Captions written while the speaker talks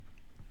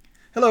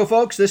Hello,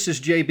 folks. This is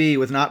JB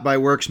with Not by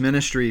Works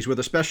Ministries with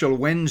a special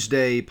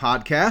Wednesday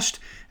podcast.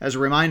 As a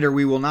reminder,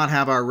 we will not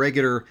have our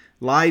regular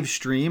live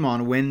stream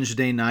on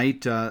Wednesday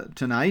night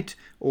tonight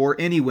or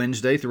any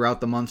Wednesday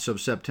throughout the months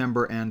of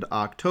September and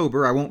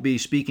October. I won't be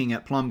speaking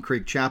at Plum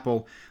Creek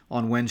Chapel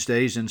on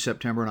Wednesdays in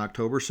September and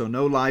October, so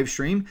no live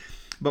stream.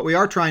 But we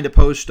are trying to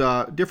post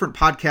different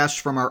podcasts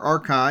from our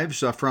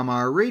archives from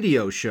our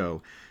radio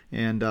show,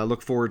 and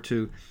look forward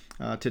to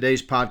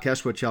today's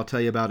podcast, which I'll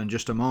tell you about in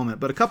just a moment.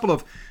 But a couple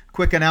of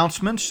quick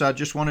announcements. I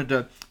just wanted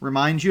to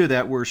remind you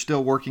that we're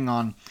still working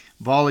on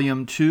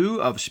Volume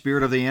 2 of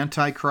Spirit of the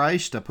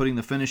Antichrist, putting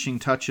the finishing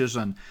touches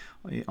on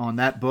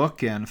that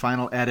book and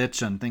final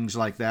edits and things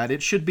like that.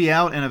 It should be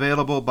out and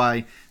available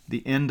by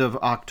the end of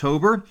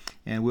October,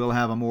 and we'll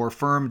have a more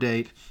firm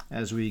date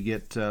as we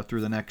get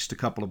through the next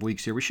couple of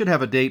weeks here. We should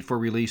have a date for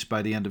release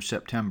by the end of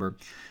September.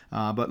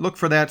 But look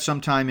for that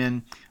sometime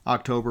in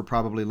October,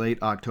 probably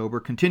late October.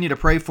 Continue to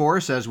pray for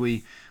us as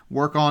we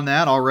work on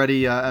that.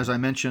 Already, as I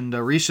mentioned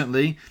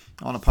recently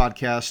on a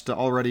podcast,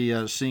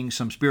 already seeing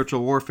some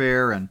spiritual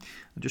warfare and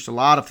just a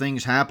lot of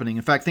things happening.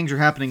 In fact, things are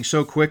happening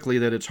so quickly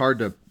that it's hard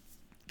to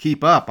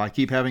keep up. I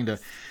keep having to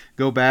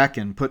go back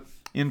and put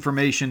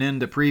information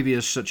into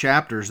previous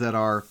chapters that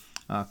are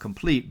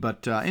complete.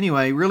 But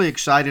anyway, really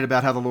excited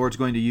about how the Lord's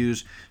going to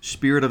use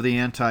Spirit of the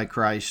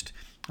Antichrist,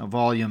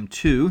 Volume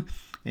 2.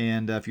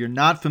 And if you're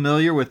not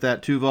familiar with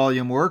that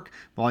 2-volume work,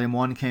 Volume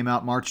 1 came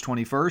out March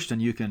 21st,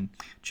 and you can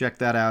check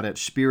that out at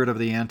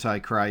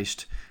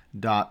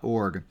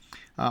spiritoftheantichrist.org.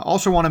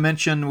 Also want to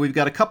mention we've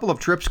got a couple of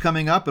trips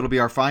coming up. It'll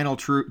be our final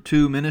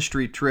 2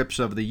 ministry trips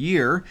of the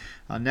year.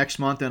 Next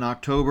month in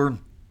October,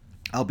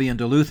 I'll be in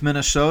Duluth,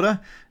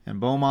 Minnesota, and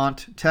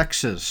Beaumont,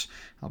 Texas.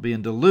 I'll be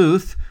in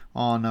Duluth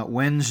on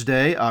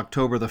Wednesday,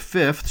 October the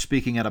 5th,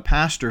 speaking at a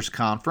pastor's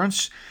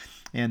conference.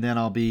 And then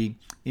I'll be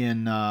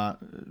in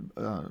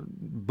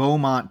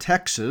Beaumont,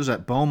 Texas,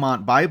 at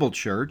Beaumont Bible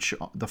Church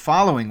the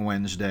following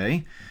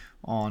Wednesday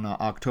on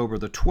October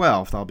the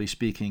 12th. I'll be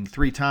speaking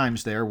 3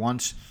 times there,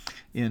 once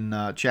in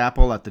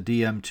chapel at the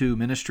DM2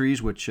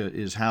 Ministries, which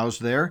is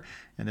housed there,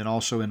 and then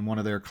also in one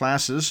of their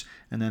classes,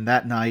 and then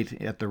that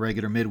night at the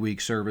regular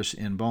midweek service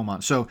in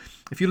Beaumont. So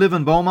if you live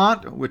in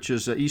Beaumont, which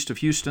is east of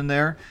Houston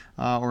there,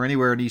 or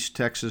anywhere in East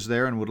Texas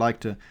there, and would like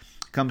to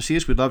come see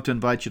us, we'd love to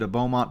invite you to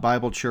Beaumont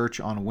Bible Church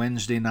on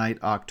Wednesday night,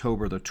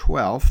 October the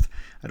 12th.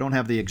 I don't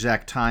have the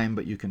exact time,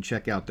 but you can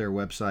check out their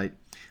website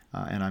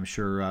and I'm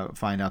sure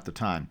find out the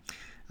time.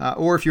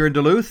 Or if you're in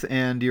Duluth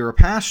and you're a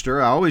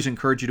pastor, I always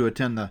encourage you to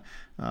attend the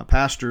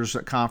Pastors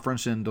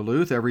Conference in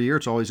Duluth every year.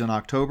 It's always in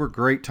October.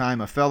 Great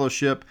time of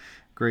fellowship,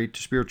 great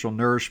spiritual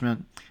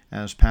nourishment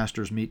as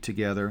pastors meet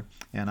together,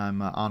 and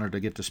I'm honored to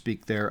get to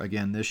speak there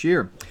again this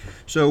year.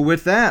 So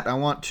with that, I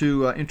want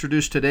to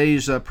introduce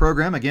today's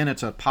program. Again,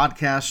 it's a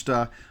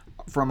podcast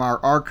from our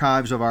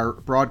archives of our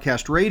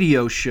broadcast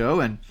radio show.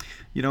 And,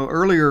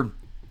 earlier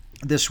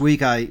this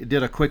week I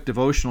did a quick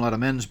devotional at a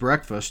men's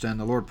breakfast, and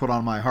the Lord put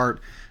on my heart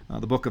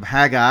the book of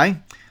Haggai.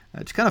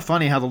 It's kind of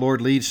funny how the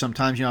Lord leads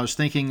sometimes. I was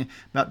thinking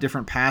about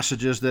different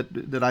passages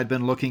that I'd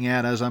been looking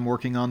at as I'm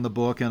working on the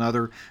book and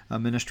other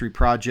ministry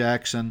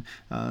projects and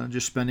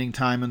just spending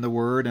time in the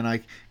Word. And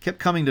I kept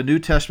coming to New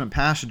Testament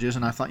passages,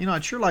 and I thought,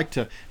 I'd sure like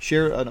to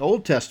share an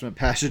Old Testament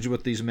passage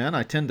with these men.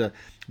 I tend to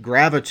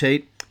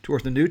gravitate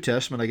toward the New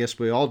Testament. I guess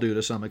we all do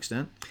to some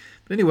extent.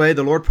 But anyway,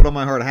 the Lord put on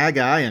my heart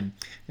Haggai, and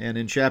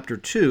in chapter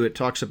 2, it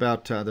talks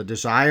about the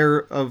desire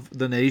of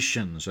the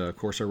nations, of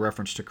course, a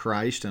reference to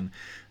Christ, and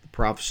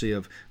prophecy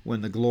of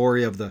when the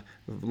glory of the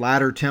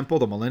latter temple,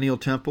 the millennial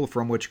temple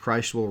from which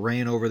Christ will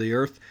reign over the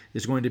earth,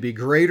 is going to be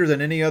greater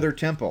than any other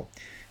temple.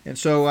 And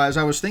so as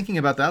I was thinking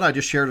about that, I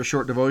just shared a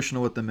short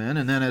devotional with the men.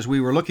 And then as we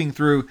were looking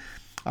through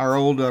our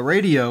old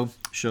radio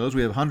shows,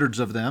 we have hundreds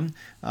of them,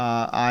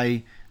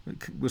 I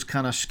was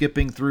kind of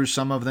skipping through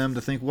some of them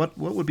to think what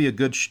would be a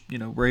good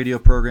radio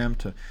program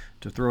to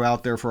throw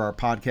out there for our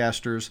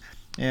podcasters.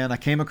 And I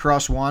came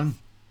across one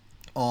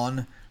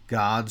on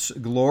God's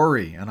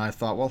glory. And I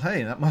thought, well,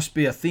 hey, that must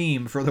be a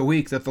theme for the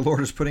week that the Lord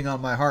is putting on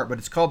my heart. But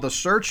it's called The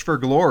Search for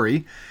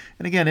Glory.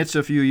 And again, it's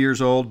a few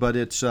years old, but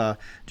it's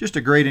just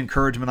a great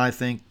encouragement, I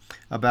think,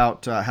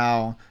 about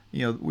how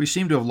we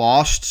seem to have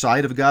lost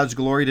sight of God's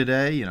glory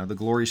today. The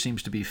glory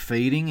seems to be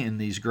fading in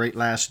these great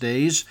last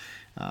days.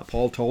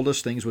 Paul told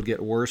us things would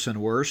get worse and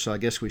worse, so I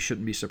guess we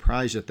shouldn't be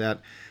surprised at that.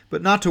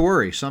 But not to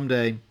worry.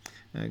 Someday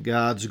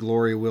God's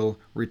glory will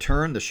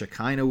return. The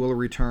Shekinah will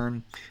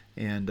return.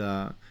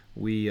 And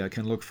we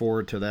can look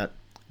forward to that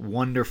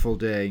wonderful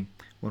day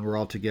when we're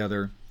all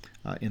together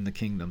in the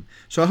kingdom.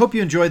 So I hope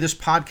you enjoy this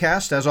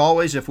podcast. As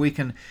always, if we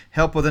can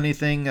help with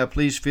anything,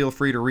 please feel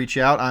free to reach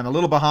out. I'm a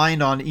little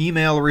behind on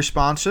email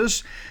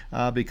responses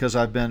because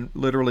I've been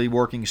literally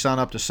working sun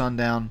up to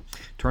sundown,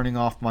 turning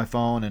off my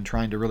phone and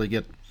trying to really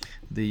get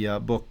the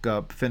book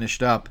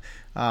finished up.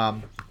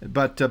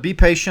 But be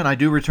patient. I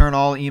do return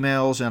all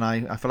emails, and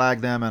I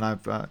flag them, and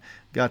I've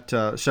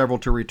got several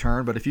to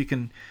return. But if you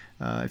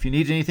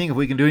need anything, if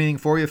we can do anything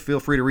for you, feel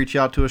free to reach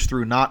out to us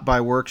through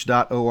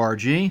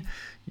notbyworks.org.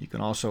 You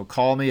can also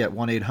call me at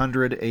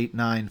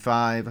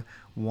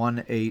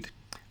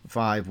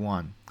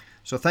 1-800-895-1851.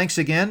 So thanks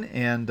again,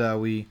 and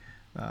we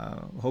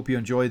hope you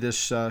enjoy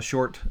this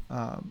short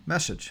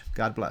message.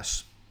 God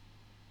bless.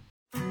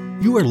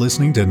 You are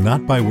listening to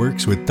Not by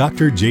Works with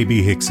Dr.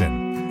 J.B.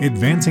 Hickson,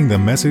 advancing the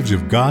message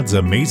of God's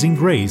amazing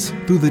grace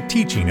through the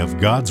teaching of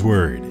God's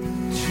Word.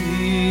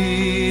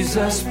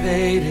 Jesus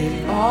paid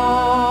it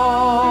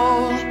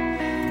all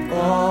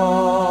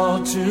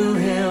to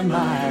Him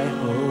I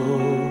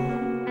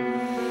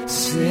owe.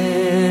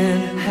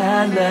 Sin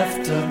had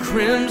left a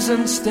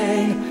crimson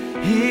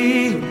stain,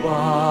 He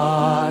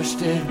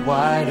washed it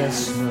white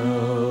as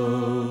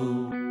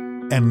snow.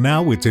 And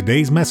now with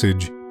today's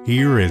message,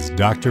 here is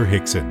Dr.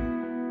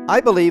 Hickson.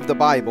 I believe the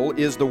Bible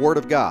is the Word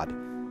of God,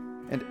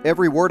 and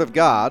every Word of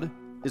God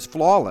is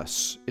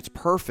flawless. It's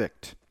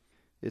perfect.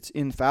 It's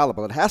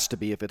infallible. It has to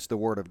be if it's the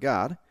Word of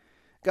God.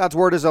 God's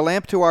Word is a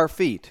lamp to our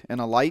feet and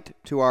a light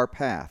to our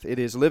path. It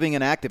is living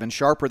and active and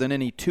sharper than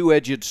any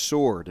two-edged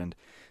sword, and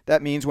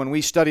that means when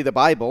we study the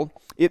Bible,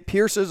 it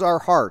pierces our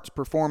hearts,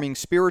 performing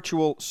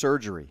spiritual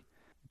surgery,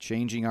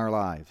 changing our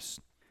lives.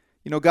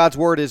 You know, God's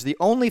Word is the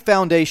only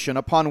foundation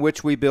upon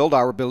which we build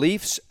our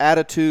beliefs,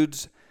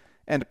 attitudes,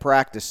 and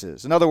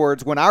practices. In other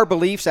words, when our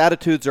beliefs,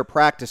 attitudes, or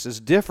practices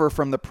differ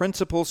from the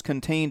principles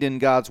contained in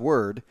God's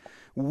Word,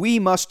 we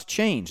must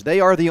change. They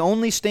are the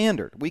only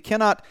standard. We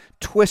cannot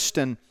twist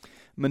and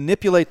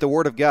manipulate the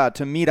Word of God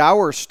to meet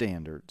our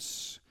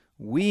standards.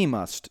 We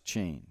must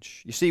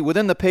change. You see,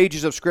 within the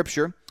pages of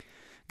Scripture,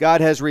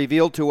 God has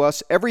revealed to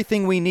us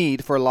everything we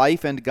need for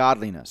life and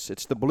godliness.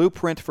 It's the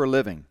blueprint for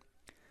living.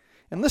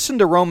 And listen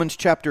to Romans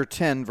chapter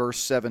 10, verse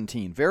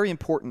 17. Very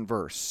important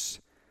verse.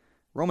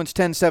 Romans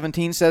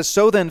 10:17 says,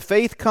 "So then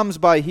faith comes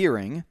by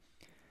hearing,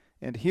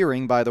 and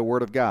hearing by the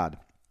Word of God."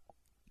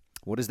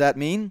 What does that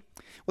mean?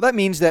 Well, that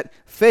means that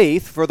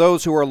faith for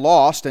those who are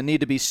lost and need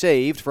to be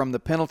saved from the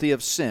penalty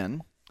of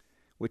sin,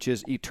 which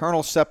is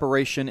eternal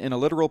separation in a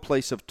literal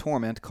place of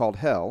torment called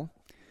hell.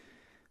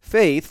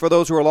 Faith for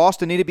those who are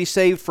lost and need to be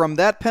saved from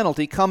that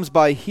penalty comes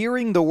by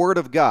hearing the Word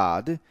of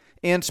God,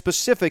 and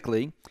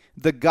specifically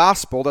the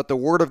gospel that the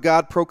Word of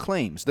God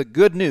proclaims, the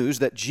good news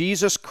that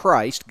Jesus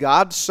Christ,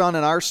 God's Son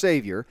and our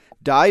Savior,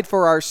 died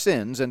for our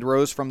sins and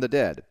rose from the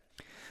dead.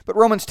 But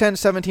Romans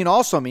 10:17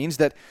 also means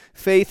that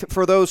faith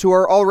for those who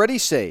are already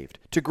saved,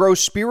 to grow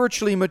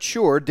spiritually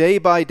mature day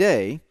by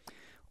day,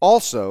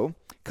 also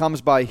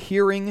comes by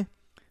hearing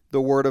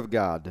the Word of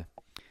God.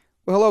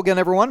 Well, hello again,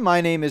 everyone.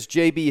 My name is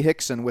J.B.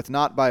 Hickson with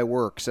Not by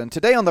Works, and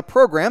today on the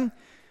program,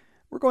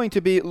 we're going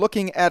to be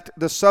looking at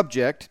the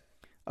subject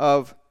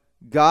of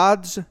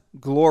God's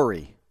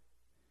glory.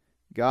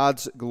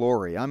 God's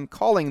glory. I'm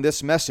calling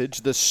this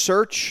message The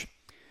Search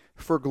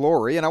for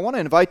Glory, and I want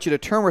to invite you to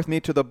turn with me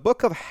to the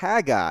book of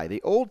Haggai,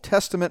 the Old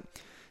Testament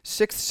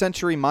 6th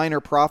century minor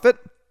prophet,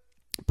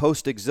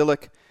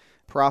 post-exilic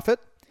prophet.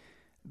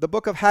 The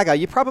book of Haggai.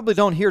 You probably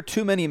don't hear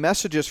too many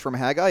messages from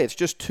Haggai. It's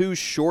just 2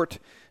 short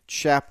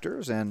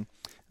chapters, and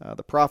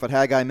the prophet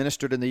Haggai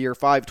ministered in the year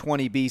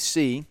 520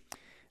 BC.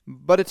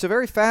 But it's a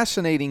very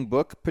fascinating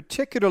book,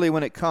 particularly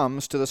when it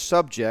comes to the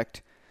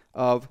subject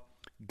of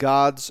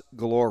God's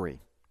glory.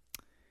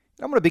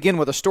 I'm going to begin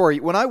with a story.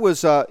 When I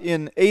was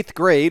in 8th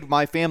grade,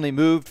 my family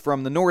moved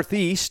from the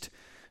Northeast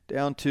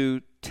down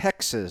to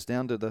Texas,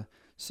 down to the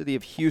city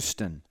of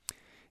Houston.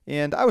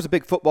 And I was a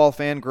big football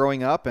fan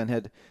growing up and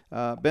had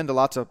been to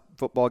lots of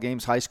football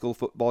games, high school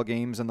football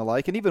games and the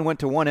like, and even went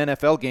to one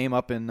NFL game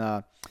up in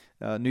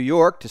New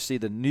York to see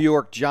the New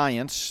York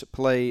Giants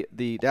play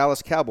the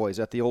Dallas Cowboys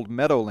at the old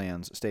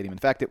Meadowlands Stadium. In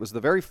fact, it was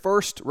the very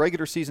first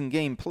regular season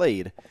game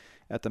played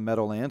at the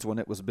Meadowlands when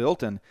it was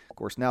built, and of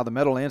course now the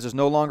Meadowlands is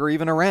no longer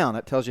even around.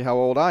 That tells you how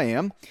old I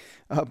am.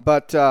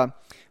 But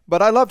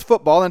I loved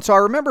football, and so I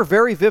remember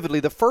very vividly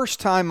the first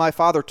time my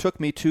father took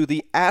me to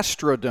the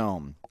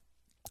Astrodome.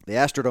 The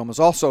Astrodome is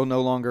also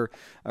no longer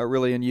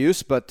really in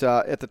use, but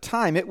at the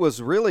time it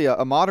was really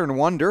a modern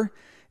wonder,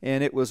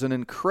 and it was an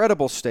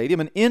incredible stadium,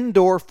 an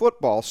indoor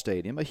football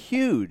stadium, a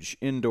huge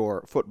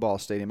indoor football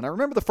stadium. And I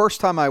remember the first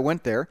time I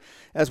went there,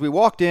 as we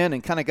walked in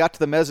and kind of got to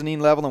the mezzanine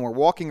level, and we're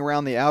walking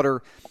around the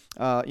outer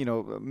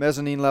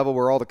mezzanine level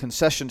where all the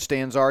concession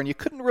stands are, and you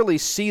couldn't really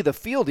see the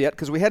field yet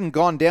because we hadn't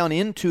gone down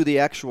into the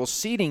actual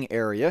seating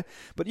area,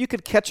 but you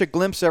could catch a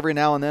glimpse every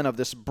now and then of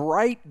this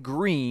bright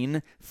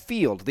green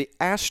field, the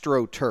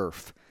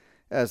AstroTurf,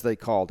 as they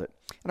called it.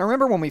 And I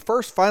remember when we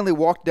first finally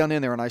walked down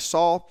in there and I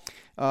saw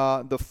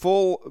the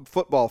full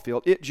football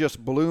field, it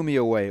just blew me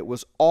away. It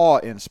was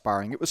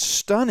awe-inspiring. It was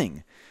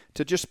stunning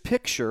to just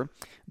picture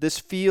this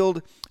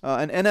field,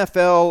 an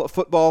NFL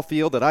football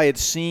field that I had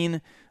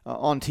seen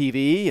on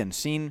TV and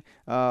seen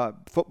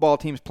football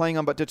teams playing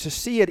on, but to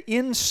see it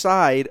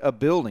inside a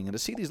building and to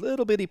see these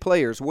little bitty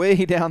players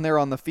way down there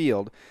on the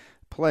field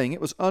playing,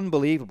 it was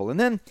unbelievable. And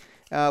then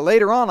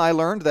later on I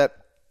learned that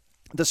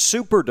the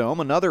Superdome,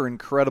 another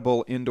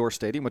incredible indoor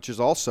stadium, which has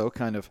also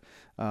kind of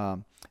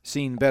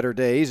seen better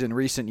days in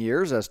recent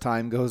years as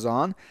time goes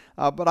on,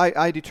 but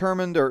I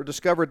determined or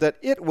discovered that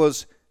it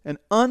was an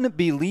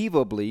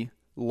unbelievably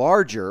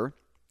larger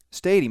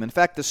stadium. In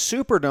fact, the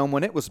Superdome,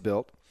 when it was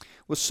built,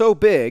 was so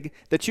big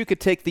that you could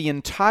take the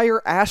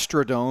entire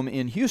Astrodome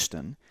in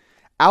Houston,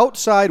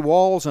 outside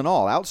walls and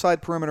all,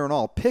 outside perimeter and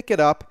all, pick it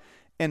up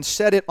and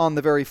set it on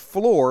the very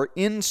floor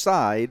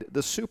inside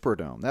the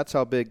Superdome. That's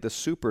how big the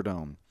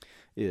Superdome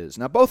is.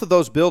 Now, both of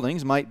those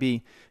buildings might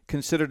be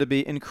considered to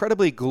be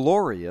incredibly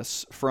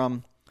glorious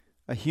from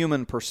a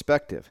human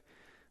perspective.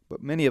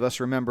 But many of us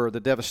remember the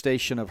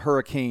devastation of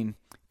Hurricane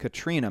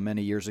Katrina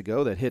many years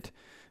ago that hit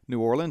New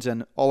Orleans,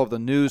 and all of the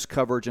news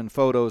coverage and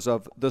photos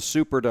of the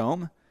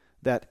Superdome,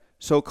 that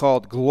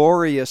so-called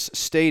glorious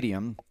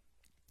stadium,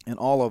 and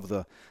all of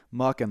the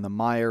muck and the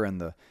mire and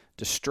the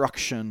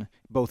destruction,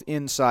 both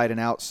inside and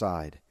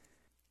outside.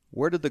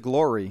 Where did the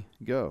glory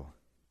go?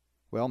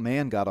 Well,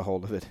 man got a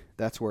hold of it.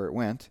 That's where it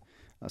went.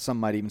 Some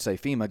might even say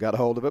FEMA got a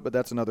hold of it, but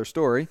that's another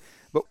story.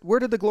 But where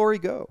did the glory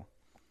go?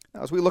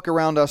 Now, as we look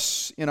around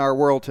us in our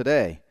world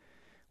today,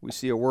 we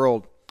see a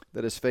world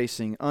that is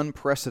facing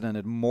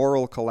unprecedented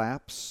moral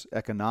collapse,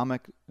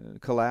 economic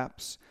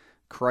collapse,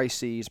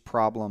 crises,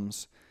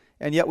 problems.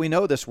 And yet we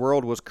know this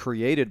world was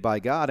created by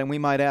God, and we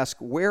might ask,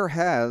 where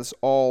has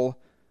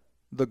all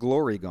the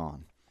glory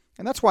gone?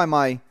 And that's why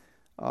my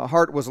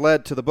heart was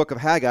led to the book of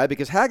Haggai,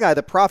 because Haggai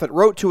the prophet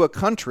wrote to a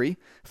country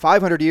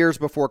 500 years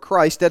before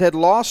Christ that had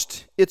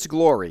lost its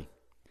glory.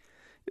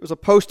 It was a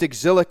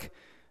post-exilic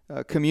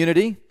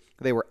community.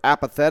 They were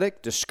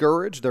apathetic,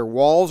 discouraged. Their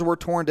walls were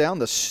torn down.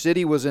 The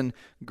city was in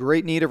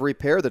great need of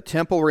repair. The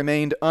temple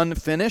remained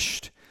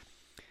unfinished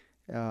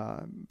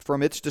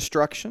from its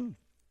destruction.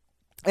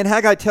 And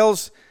Haggai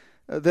tells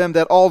them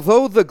that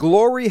although the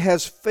glory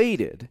has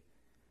faded,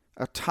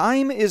 a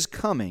time is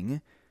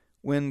coming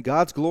when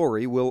God's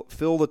glory will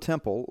fill the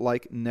temple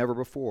like never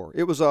before.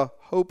 It was a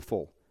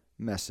hopeful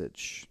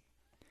message.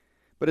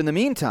 But in the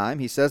meantime,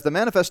 he says, the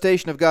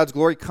manifestation of God's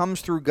glory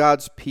comes through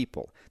God's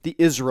people, the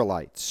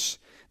Israelites.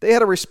 They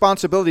had a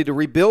responsibility to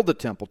rebuild the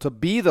temple, to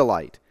be the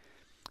light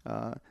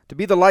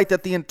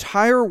that the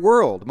entire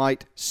world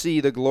might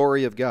see the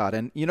glory of God.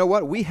 And you know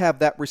what? We have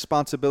that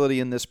responsibility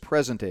in this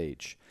present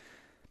age.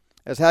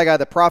 As Haggai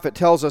the prophet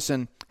tells us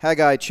in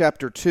Haggai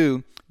chapter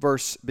 2,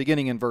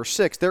 beginning in verse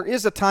 6, there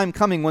is a time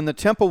coming when the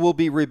temple will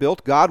be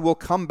rebuilt. God will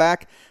come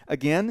back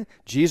again.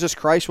 Jesus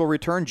Christ will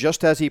return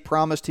just as he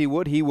promised he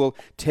would. He will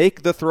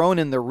take the throne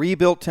in the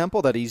rebuilt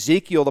temple that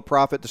Ezekiel the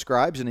prophet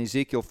describes in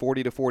Ezekiel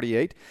 40 to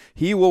 48.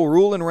 He will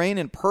rule and reign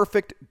in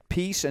perfect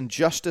peace and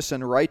justice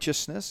and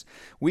righteousness.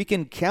 We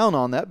can count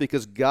on that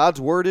because God's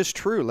word is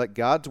true. Let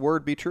God's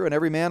word be true and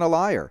every man a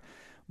liar.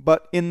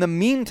 But in the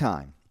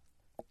meantime,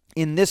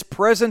 in this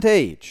present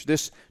age,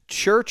 this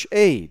church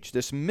age,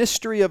 this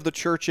mystery of the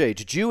church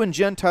age, Jew and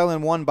Gentile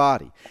in one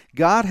body,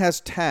 God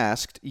has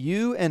tasked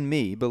you and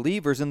me,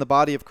 believers in the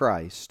body of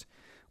Christ,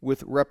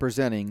 with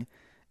representing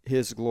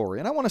his glory.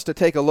 And I want us to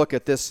take a look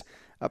at this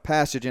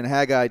passage in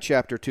Haggai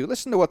chapter 2.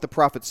 Listen to what the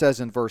prophet says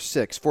in verse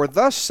 6. For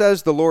thus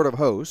says the Lord of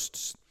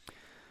hosts,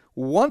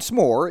 once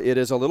more, it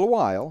is a little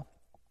while,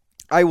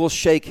 I will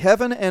shake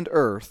heaven and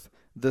earth,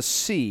 the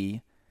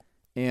sea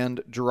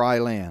and dry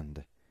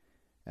land.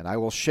 And I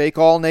will shake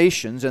all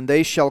nations, and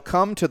they shall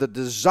come to the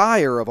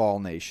desire of all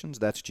nations,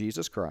 that's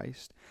Jesus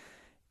Christ,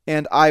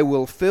 and I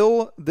will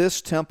fill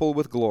this temple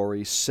with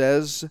glory,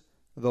 says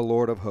the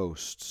Lord of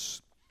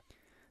hosts.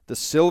 The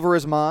silver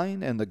is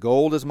mine, and the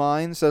gold is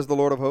mine, says the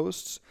Lord of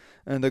hosts,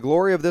 and the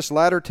glory of this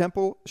latter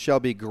temple shall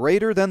be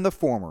greater than the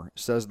former,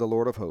 says the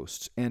Lord of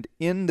hosts, and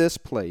in this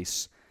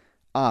place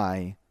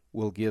I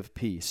will give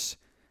peace,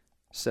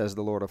 says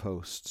the Lord of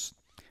hosts.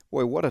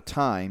 Boy, what a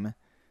time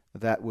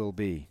that will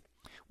be.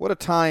 What a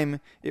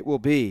time it will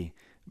be,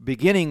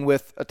 beginning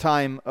with a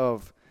time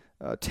of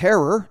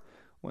terror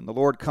when the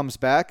Lord comes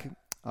back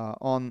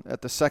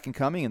at the second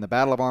coming in the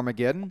Battle of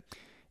Armageddon.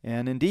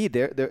 And indeed,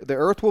 the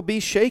earth will be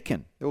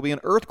shaken. There will be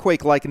an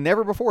earthquake like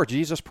never before.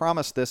 Jesus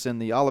promised this in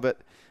the Olivet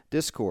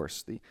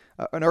Discourse,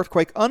 an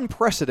earthquake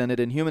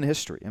unprecedented in human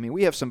history. I mean,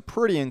 we have some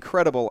pretty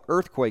incredible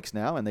earthquakes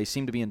now, and they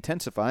seem to be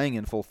intensifying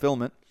in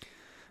fulfillment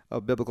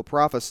of biblical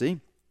prophecy.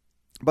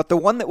 But the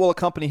one that will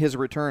accompany his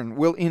return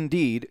will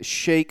indeed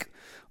shake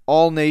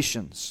all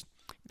nations.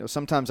 You know,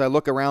 sometimes I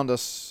look around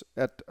us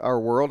at our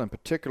world, and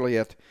particularly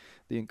at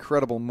the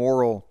incredible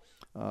moral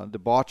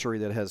debauchery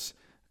that has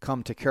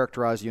come to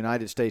characterize the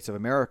United States of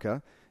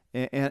America,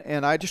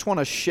 and I just want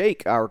to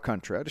shake our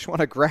country. I just want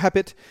to grab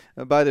it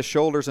by the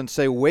shoulders and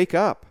say, wake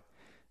up.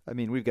 I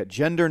mean, we've got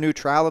gender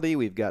neutrality,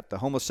 we've got the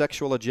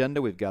homosexual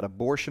agenda, we've got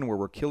abortion where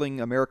we're killing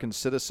American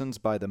citizens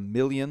by the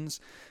millions.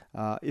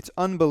 It's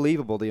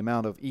unbelievable the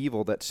amount of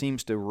evil that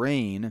seems to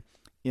reign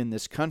in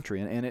this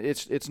country. And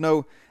it's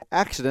no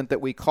accident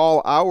that we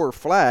call our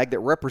flag that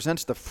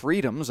represents the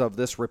freedoms of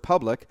this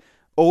republic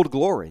Old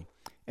Glory.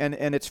 And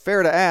it's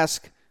fair to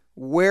ask,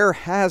 where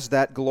has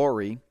that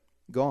glory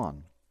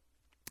gone?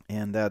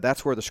 And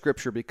that's where the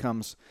Scripture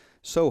becomes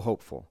so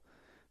hopeful.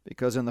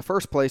 Because in the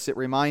first place, it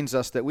reminds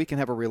us that we can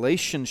have a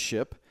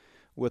relationship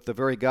with the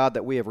very God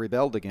that we have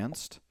rebelled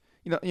against.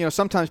 You know,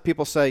 sometimes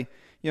people say,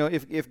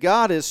 if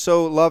God is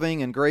so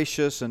loving and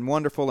gracious and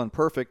wonderful and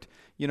perfect,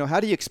 how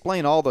do you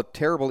explain all the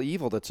terrible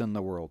evil that's in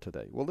the world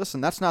today? Well,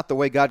 listen, that's not the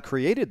way God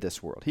created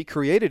this world. He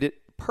created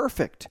it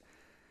perfect.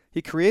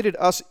 He created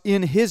us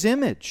in His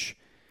image.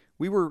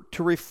 We were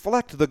to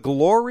reflect the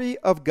glory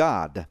of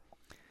God.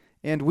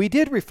 And we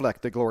did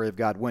reflect the glory of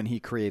God when He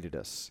created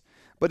us.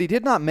 But He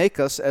did not make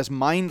us as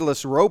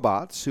mindless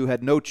robots who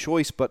had no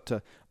choice but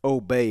to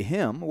obey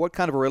Him. What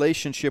kind of a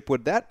relationship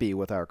would that be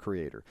with our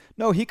Creator?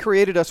 No, He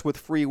created us with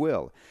free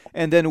will.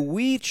 And then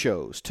we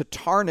chose to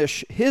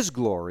tarnish His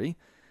glory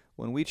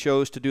when we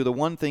chose to do the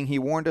one thing He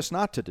warned us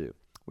not to do,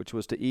 which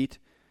was to eat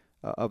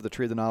of the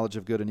tree of the knowledge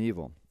of good and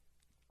evil.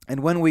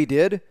 And when we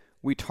did,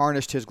 we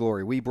tarnished His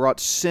glory. We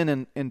brought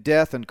sin and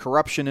death and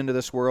corruption into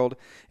this world.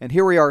 And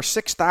here we are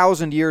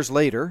 6,000 years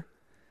later,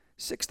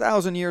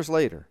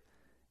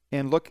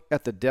 and look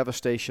at the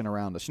devastation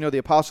around us. The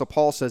Apostle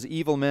Paul says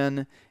evil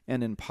men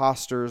and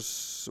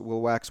impostors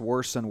will wax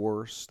worse and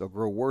worse. They'll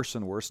grow worse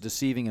and worse,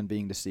 deceiving and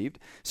being deceived.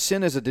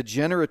 Sin is a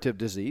degenerative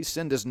disease.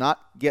 Sin does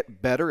not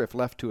get better if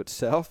left to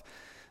itself.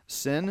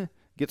 Sin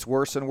gets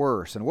worse and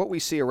worse. And what we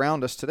see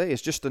around us today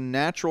is just the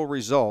natural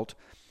result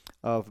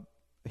of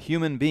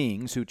human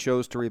beings who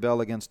chose to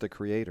rebel against the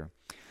Creator.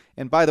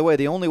 And by the way,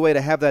 the only way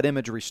to have that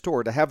image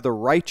restored, to have the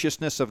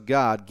righteousness of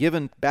God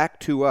given back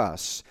to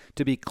us,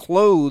 to be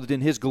clothed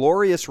in His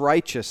glorious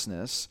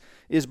righteousness,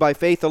 is by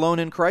faith alone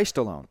in Christ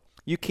alone.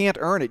 You can't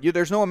earn it.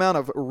 There's no amount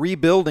of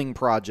rebuilding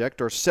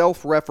project or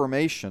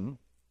self-reformation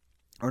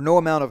or no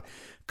amount of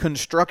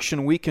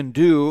construction we can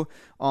do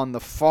on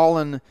the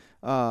fallen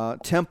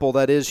temple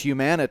that is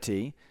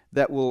humanity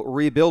that will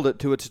rebuild it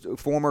to its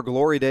former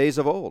glory days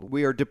of old.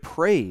 We are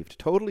depraved,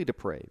 totally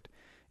depraved.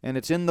 And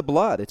it's in the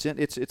blood.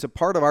 It's a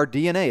part of our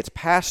DNA. It's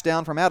passed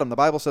down from Adam. The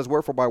Bible says,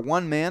 wherefore by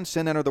one man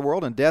sin entered the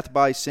world, and death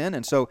by sin.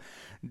 And so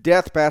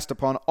death passed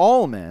upon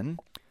all men,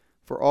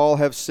 for all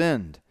have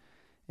sinned.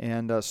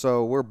 And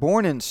so we're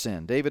born in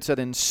sin. David said,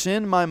 in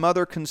sin my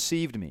mother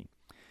conceived me.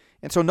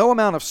 And so no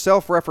amount of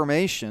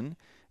self-reformation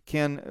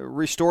can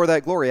restore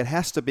that glory. It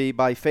has to be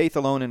by faith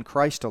alone in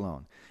Christ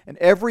alone. And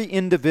every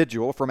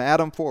individual from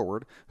Adam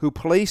forward who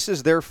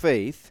places their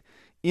faith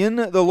in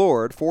the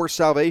Lord for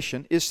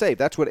salvation is saved.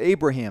 That's what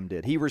Abraham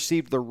did. He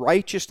received the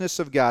righteousness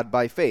of God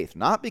by faith,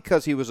 not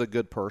because he was a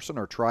good person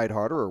or tried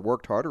harder or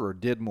worked harder or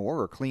did more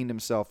or cleaned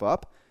himself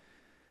up.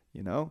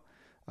 You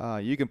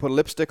can put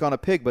lipstick on a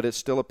pig, but it's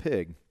still a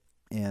pig.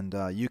 And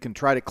you can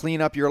try to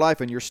clean up your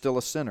life and you're still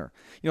a sinner.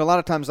 A lot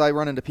of times I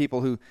run into people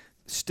who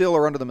still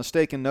are under the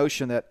mistaken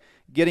notion that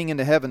getting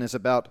into heaven is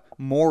about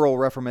moral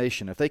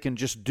reformation. If they can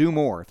just do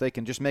more, if they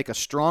can just make a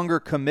stronger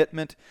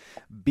commitment,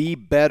 be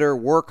better,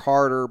 work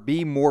harder,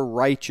 be more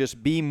righteous,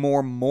 be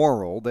more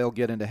moral, they'll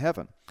get into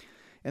heaven.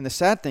 And the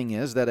sad thing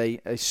is that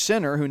a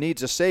sinner who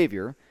needs a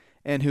Savior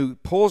and who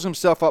pulls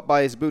himself up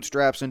by his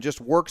bootstraps and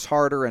just works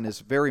harder and is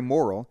very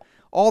moral,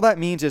 all that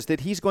means is that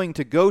he's going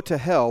to go to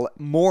hell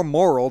more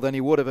moral than he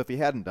would have if he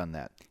hadn't done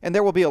that. And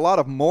there will be a lot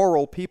of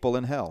moral people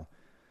in hell.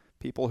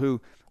 People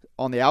who,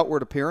 on the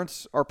outward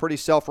appearance, are pretty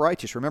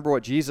self-righteous. Remember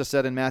what Jesus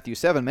said in Matthew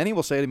 7, many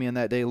will say to me in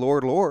that day,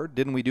 Lord, Lord,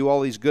 didn't we do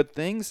all these good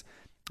things?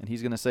 And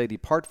He's going to say,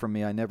 depart from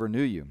me, I never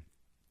knew you.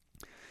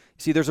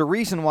 See, there's a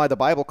reason why the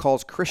Bible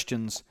calls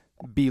Christians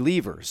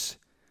believers.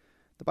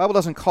 The Bible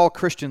doesn't call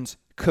Christians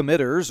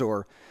committers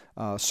or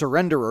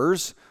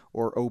surrenderers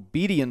or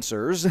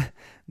obediencers.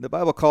 The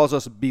Bible calls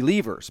us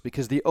believers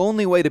because the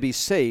only way to be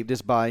saved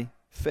is by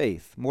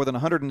faith. More than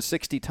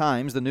 160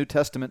 times the New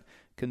Testament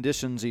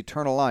conditions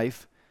eternal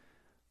life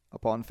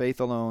upon faith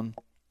alone,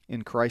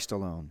 in Christ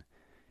alone.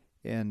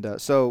 And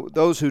so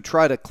those who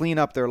try to clean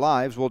up their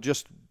lives will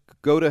just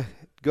go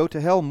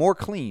to hell more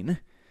clean,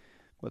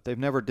 but they've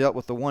never dealt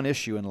with the one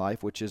issue in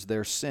life, which is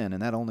their sin,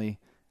 and that only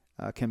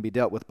can be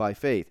dealt with by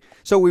faith.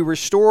 So we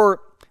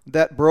restore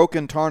that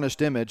broken,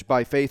 tarnished image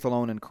by faith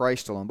alone in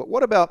Christ alone. But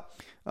what about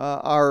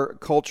our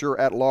culture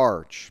at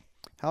large?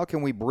 How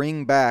can we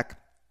bring back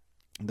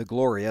the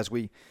glory as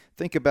we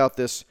think about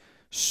this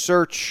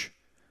search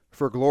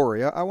for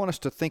glory? I want us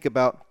to think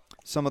about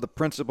some of the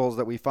principles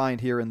that we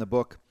find here in the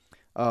book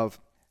of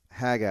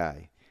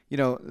Haggai.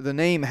 The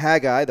name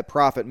Haggai, the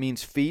prophet,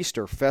 means feast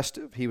or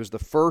festive. He was the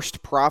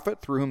first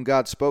prophet through whom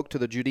God spoke to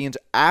the Judeans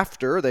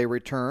after they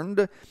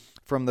returned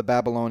from the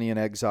Babylonian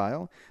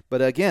exile.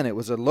 But again, it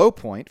was a low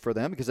point for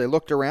them because they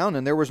looked around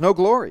and there was no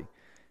glory.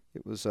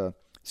 It was a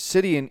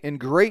city in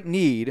great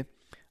need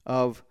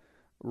of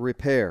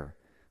repair.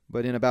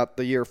 But in about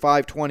the year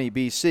 520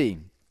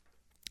 BC,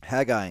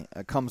 Haggai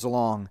comes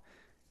along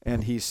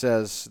and he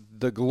says,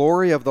 the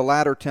glory of the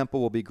latter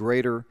temple will be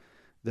greater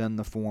than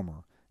the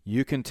former.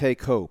 You can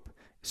take hope.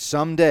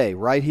 Someday,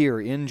 right here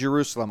in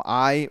Jerusalem,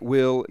 I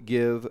will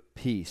give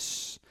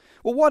peace.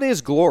 Well, what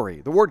is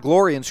glory? The word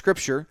glory in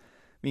Scripture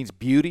means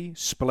beauty,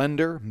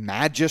 splendor,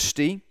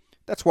 majesty.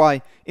 That's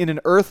why, in an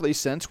earthly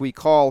sense, we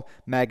call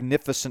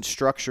magnificent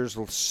structures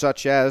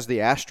such as the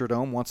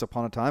Astrodome once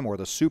upon a time or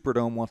the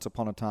Superdome once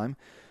upon a time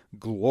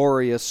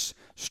glorious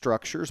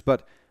structures.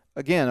 But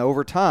again,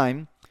 over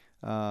time,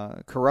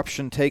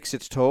 corruption takes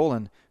its toll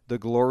and the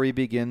glory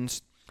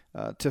begins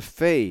to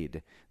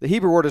fade. The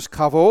Hebrew word is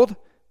kavod,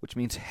 which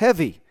means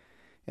heavy.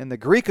 And the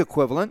Greek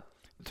equivalent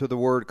to the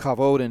word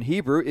kavod in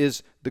Hebrew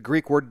is the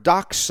Greek word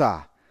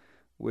doxa,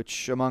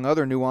 which among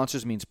other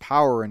nuances means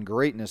power and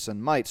greatness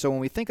and might. So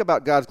when we think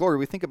about God's glory,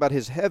 we think about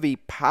his heavy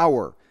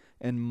power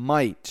and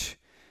might.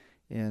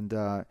 And,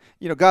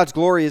 God's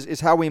glory is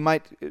how we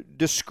might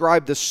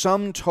describe the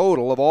sum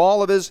total of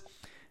all of his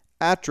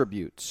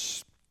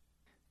attributes.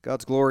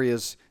 God's glory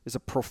is a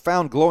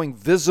profound, glowing,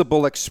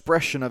 visible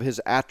expression of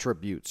his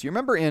attributes. You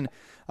remember in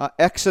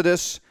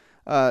Exodus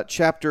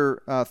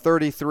chapter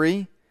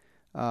 33,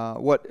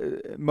 what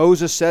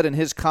Moses said in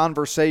his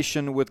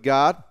conversation with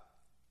God?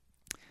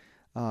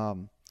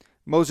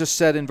 Moses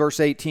said in verse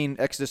 18,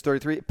 Exodus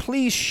 33,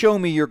 "Please show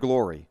me your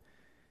glory."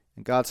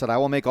 And God said, "I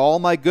will make all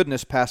my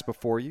goodness pass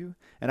before you,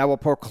 and I will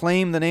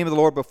proclaim the name of the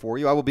Lord before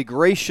you. I will be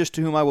gracious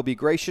to whom I will be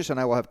gracious, and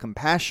I will have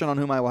compassion on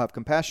whom I will have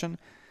compassion."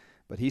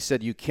 But he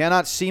said, "You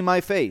cannot see my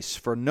face,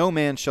 for no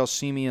man shall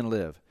see me and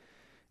live."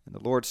 And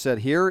the Lord said,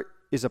 "Here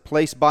is a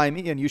place by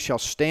me, and you shall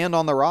stand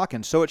on the rock,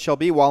 and so it shall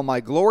be while my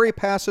glory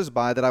passes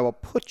by, that I will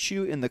put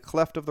you in the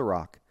cleft of the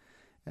rock,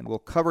 and will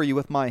cover you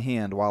with my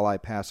hand while I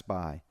pass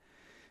by.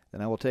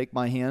 Then I will take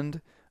my hand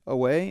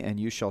away, and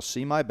you shall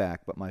see my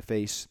back, but my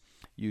face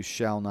you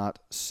shall not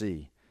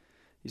see."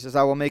 He says,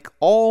 "I will make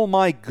all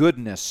my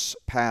goodness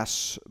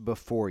pass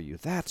before you."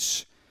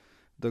 That's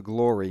the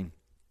glory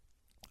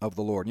of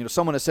the Lord.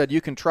 Someone has said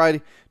you can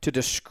try to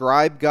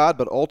describe God,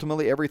 but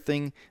ultimately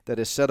everything that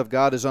is said of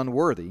God is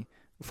unworthy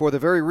for the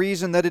very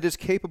reason that it is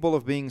capable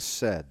of being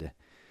said.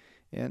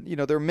 And,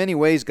 there are many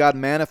ways God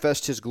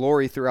manifests his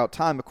glory throughout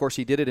time. Of course,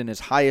 he did it in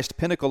his highest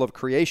pinnacle of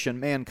creation,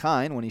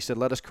 mankind, when he said,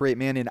 "Let us create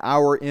man in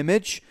our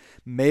image,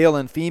 male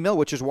and female,"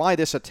 which is why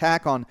this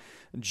attack on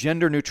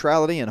gender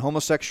neutrality and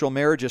homosexual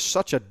marriage is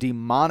such a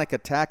demonic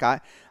attack.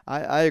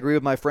 I agree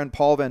with my friend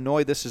Paul Van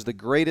Noy. This is the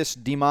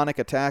greatest demonic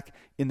attack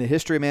in the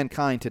history of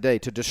mankind today,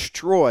 to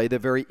destroy the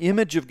very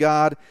image of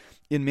God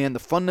in man, the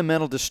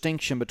fundamental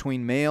distinction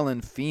between male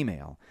and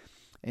female.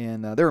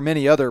 And there are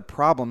many other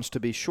problems, to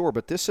be sure,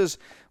 but this is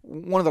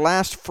one of the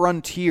last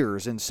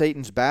frontiers in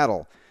Satan's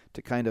battle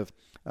to kind of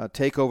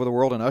take over the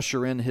world and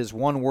usher in his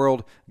one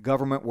world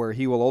government, where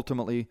he will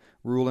ultimately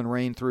rule and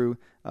reign through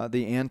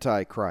the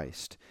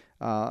Antichrist.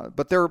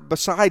 But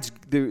besides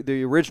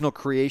the original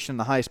creation,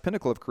 the highest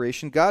pinnacle of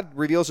creation, God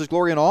reveals his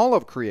glory in all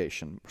of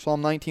creation.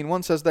 Psalm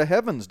 19:1 says, "The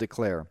heavens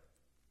declare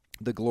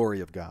the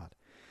glory of God."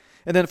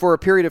 And then for a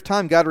period of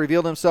time, God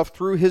revealed himself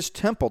through his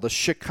temple. The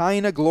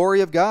Shekinah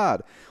glory of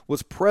God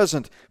was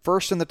present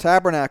first in the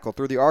tabernacle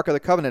through the Ark of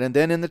the Covenant, and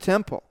then in the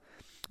temple.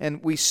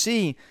 And we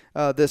see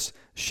this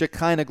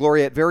Shekinah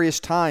glory at various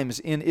times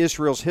in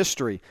Israel's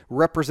history,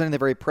 representing the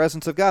very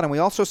presence of God. And we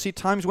also see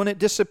times when it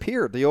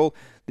disappeared. The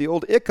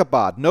old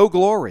Ichabod, no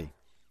glory.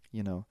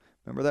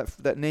 Remember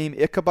that name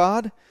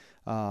Ichabod?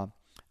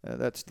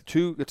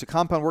 It's a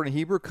compound word in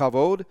Hebrew,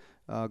 kavod,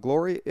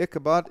 glory,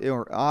 Ichabod,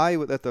 or I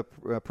at the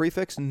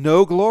prefix,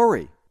 no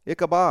glory.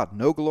 Ichabod,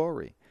 no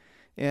glory.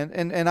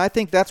 And I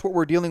think that's what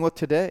we're dealing with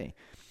today.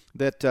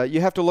 That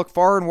you have to look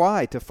far and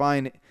wide to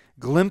find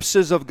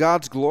glimpses of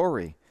God's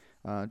glory.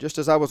 Just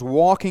as I was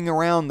walking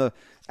around the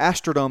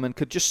Astrodome and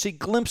could just see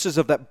glimpses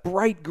of that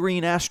bright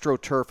green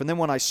astroturf, and then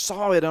when I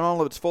saw it in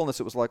all of its fullness,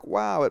 it was like,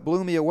 wow, it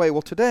blew me away.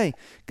 Well, today,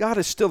 God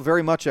is still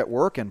very much at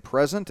work and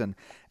present and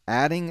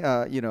adding,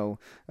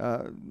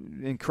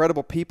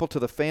 incredible people to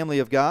the family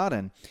of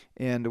God,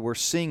 and we're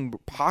seeing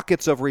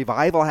pockets of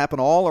revival happen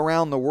all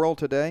around the world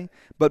today.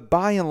 But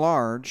by and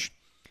large,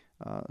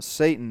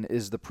 Satan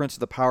is the prince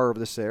of the power of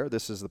this air.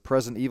 This is the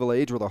present evil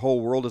age where the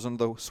whole world is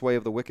under the sway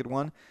of the wicked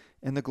one,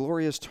 and the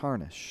glory is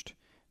tarnished.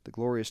 The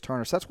glory is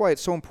tarnished. That's why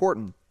it's so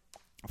important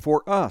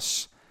for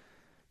us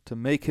to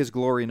make his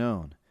glory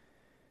known.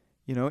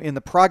 In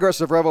the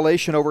progress of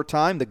revelation over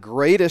time, the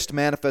greatest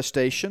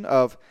manifestation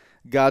of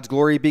God's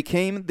glory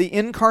became the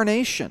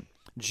incarnation.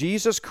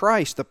 Jesus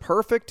Christ, the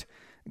perfect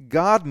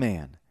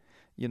God-man.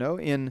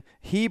 In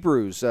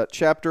Hebrews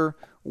chapter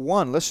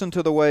 1, listen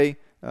to the way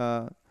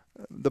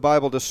the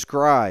Bible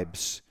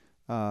describes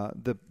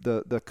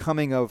the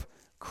coming of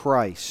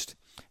Christ.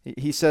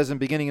 He says,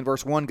 beginning in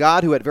verse 1,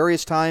 "God, who at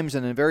various times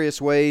and in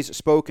various ways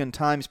spoke in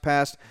times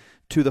past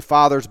to the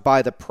fathers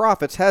by the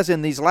prophets, has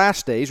in these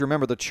last days,"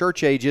 remember the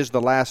church age is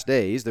the last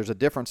days. There's a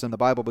difference in the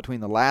Bible between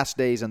the last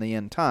days and the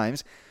end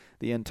times.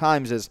 The end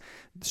times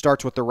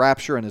starts with the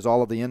rapture and is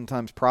all of the end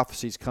times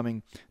prophecies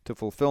coming to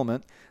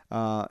fulfillment.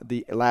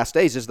 The last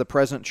days is the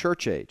present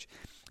church age.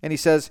 And he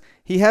says,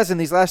 "He has in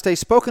these last days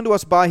spoken to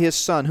us by his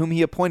Son, whom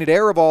he appointed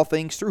heir of all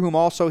things, through whom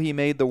also he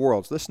made the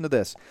worlds." Listen to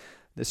this.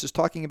 This is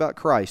talking about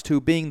Christ, "who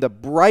being the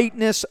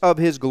brightness of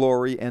his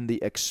glory and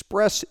the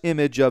express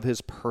image of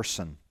his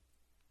person,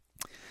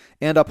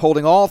 and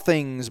upholding all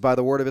things by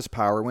the word of his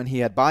power, when he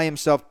had by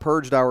himself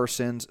purged our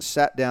sins,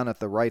 sat down at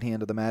the right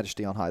hand of the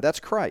Majesty on high."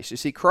 That's Christ. You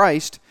see,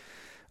 Christ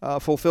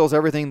fulfills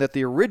everything that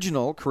the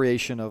original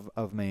creation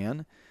of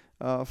man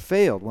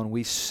failed when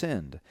we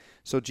sinned.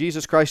 So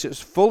Jesus Christ is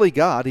fully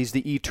God. He's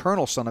the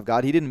eternal Son of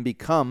God. He didn't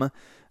become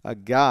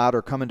God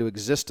or come into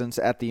existence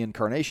at the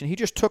incarnation. He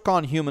just took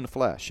on human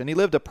flesh, and he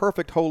lived a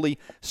perfect, holy,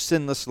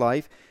 sinless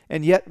life,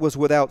 and yet was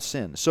without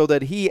sin, so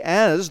that he,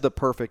 as the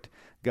perfect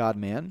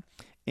God-man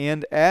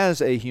and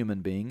as a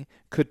human being,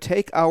 could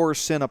take our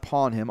sin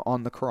upon him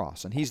on the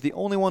cross. And he's the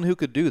only one who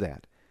could do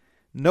that.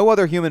 No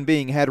other human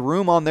being had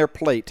room on their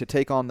plate to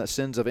take on the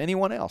sins of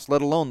anyone else,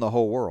 let alone the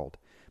whole world.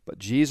 But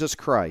Jesus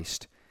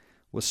Christ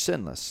was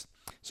sinless.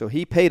 So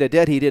he paid a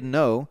debt he didn't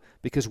know,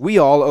 because we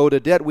all owed a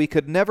debt we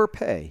could never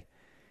pay.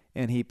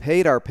 And he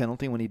paid our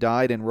penalty when he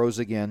died and rose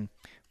again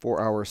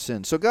for our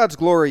sins. So God's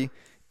glory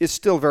is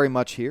still very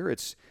much here.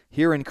 It's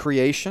here in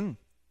creation.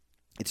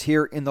 It's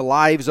here in the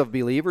lives of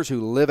believers who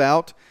live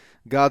out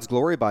God's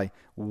glory by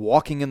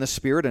walking in the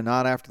Spirit and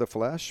not after the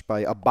flesh,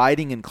 by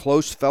abiding in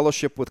close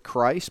fellowship with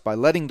Christ, by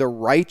letting the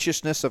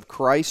righteousness of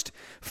Christ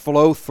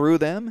flow through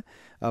them,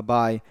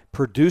 by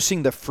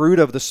producing the fruit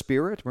of the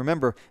Spirit.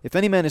 Remember, if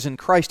any man is in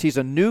Christ, he's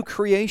a new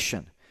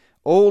creation.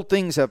 Old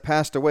things have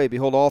passed away.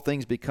 Behold, all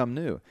things become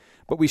new.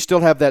 But we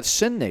still have that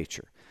sin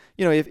nature.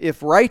 You know,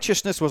 if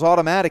righteousness was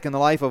automatic in the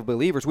life of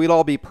believers, we'd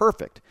all be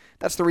perfect.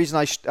 That's the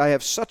reason I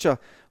have such a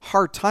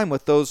hard time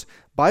with those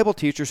Bible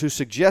teachers who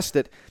suggest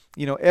that,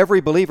 you know,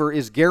 every believer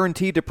is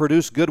guaranteed to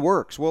produce good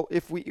works. Well,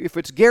 if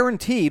it's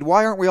guaranteed,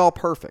 why aren't we all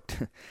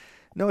perfect?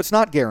 No, it's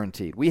not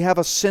guaranteed. We have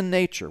a sin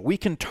nature. We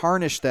can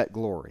tarnish that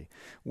glory.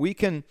 We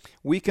can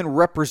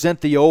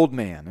represent the old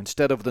man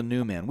instead of the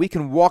new man. We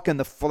can walk in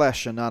the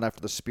flesh and not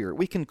after the Spirit.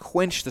 We can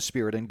quench the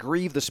Spirit and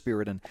grieve the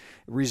Spirit and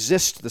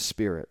resist the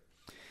Spirit.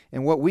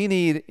 And what we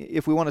need,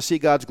 if we want to see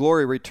God's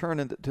glory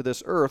return to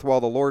this earth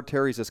while the Lord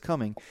tarries his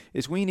coming,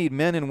 is we need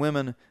men and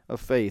women of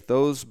faith,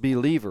 those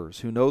believers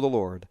who know the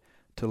Lord,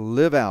 to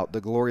live out the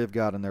glory of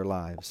God in their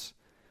lives,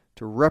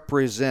 to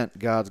represent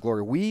God's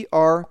glory. We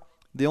are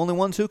the only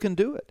ones who can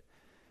do it.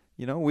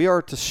 You know, we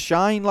are to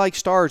shine like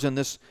stars in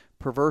this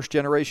perverse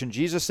generation.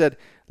 Jesus said,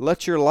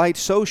 "Let your light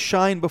so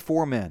shine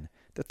before men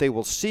that they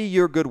will see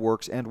your good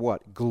works and"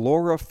 what?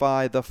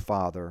 "Glorify the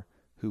Father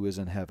who is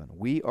in heaven."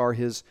 We are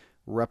his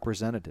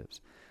representatives.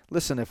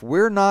 Listen, if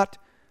we're not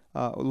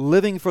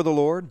living for the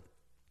Lord,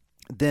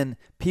 then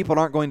people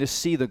aren't going to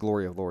see the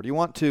glory of the Lord. You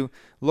want to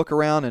look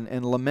around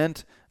and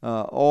lament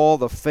all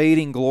the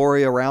fading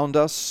glory around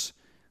us?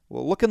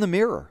 Well, look in the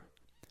mirror.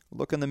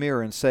 Look in the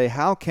mirror and say,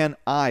 how can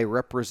I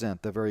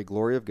represent the very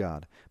glory of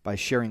God? By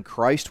sharing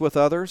Christ with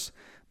others,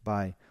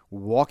 by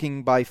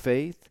walking by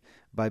faith,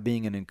 by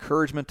being an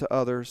encouragement to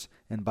others,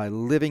 and by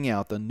living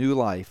out the new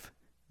life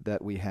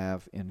that we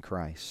have in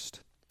Christ.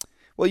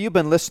 Well, you've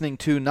been listening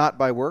to Not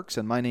by Works,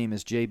 and my name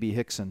is J.B.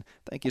 Hickson.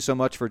 Thank you so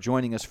much for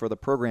joining us for the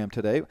program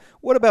today.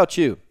 What about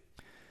you?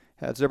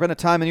 Has there been a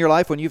time in your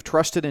life when you've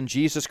trusted in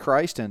Jesus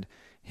Christ and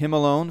him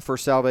alone for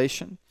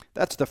salvation?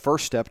 That's the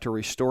first step to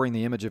restoring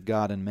the image of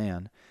God in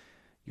man.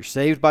 You're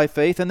saved by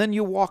faith, and then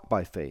you walk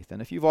by faith.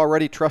 And if you've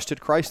already trusted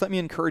Christ, let me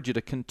encourage you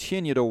to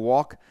continue to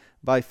walk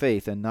by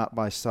faith and not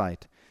by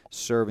sight,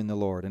 serving the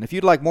Lord. And if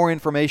you'd like more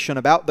information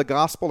about the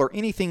gospel or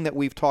anything that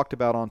we've talked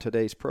about on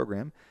today's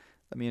program,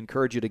 let me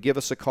encourage you to give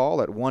us a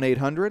call at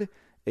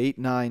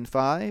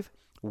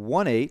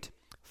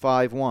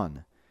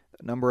 1-800-895-1851.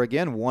 That number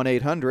again,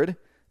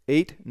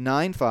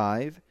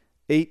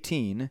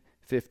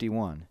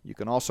 1-800-895-1851. You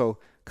can also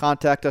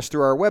contact us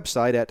through our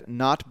website at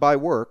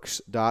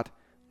notbyworks.org.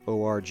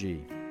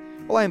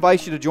 Well, I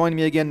invite you to join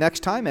me again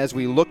next time as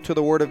we look to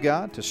the Word of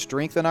God to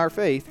strengthen our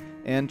faith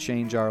and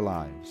change our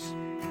lives.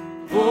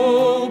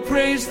 Oh,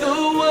 praise the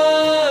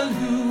one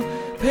who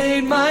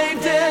paid my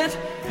debt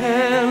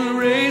and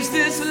raised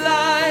this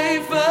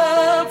life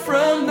up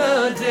from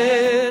the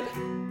dead.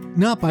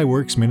 Not by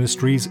Works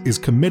Ministries is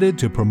committed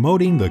to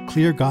promoting the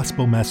clear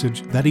gospel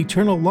message that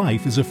eternal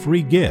life is a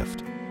free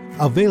gift,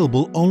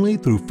 available only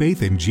through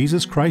faith in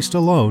Jesus Christ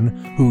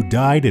alone, who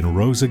died and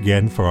rose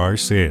again for our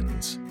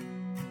sins.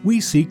 We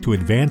seek to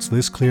advance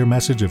this clear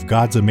message of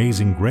God's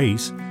amazing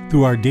grace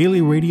through our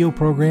daily radio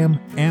program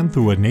and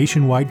through a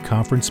nationwide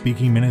conference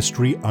speaking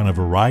ministry on a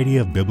variety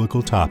of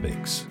biblical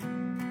topics.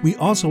 We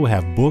also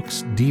have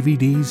books,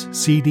 DVDs,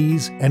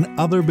 CDs, and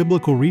other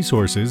biblical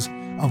resources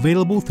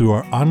available through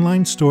our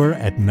online store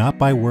at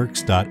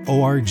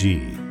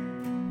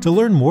notbyworks.org. To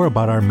learn more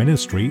about our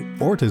ministry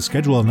or to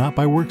schedule a Not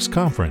by Works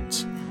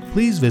conference,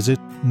 please visit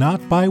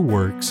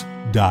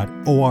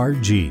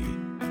notbyworks.org.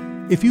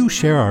 If you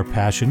share our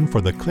passion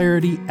for the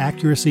clarity,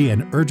 accuracy,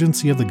 and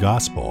urgency of the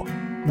gospel,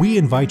 we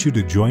invite you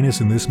to join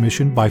us in this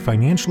mission by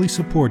financially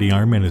supporting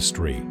our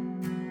ministry.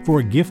 For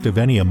a gift of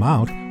any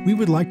amount, we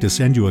would like to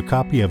send you a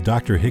copy of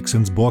Dr.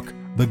 Hickson's book,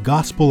 The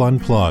Gospel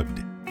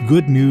Unplugged,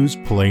 Good News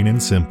Plain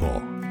and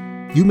Simple.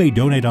 You may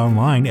donate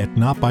online at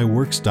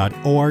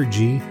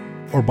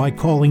notbyworks.org or by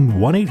calling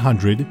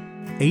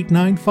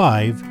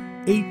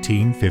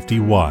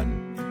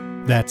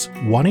 1-800-895-1851. That's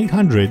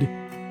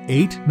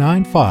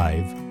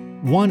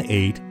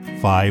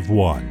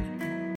 1-800-895-1851.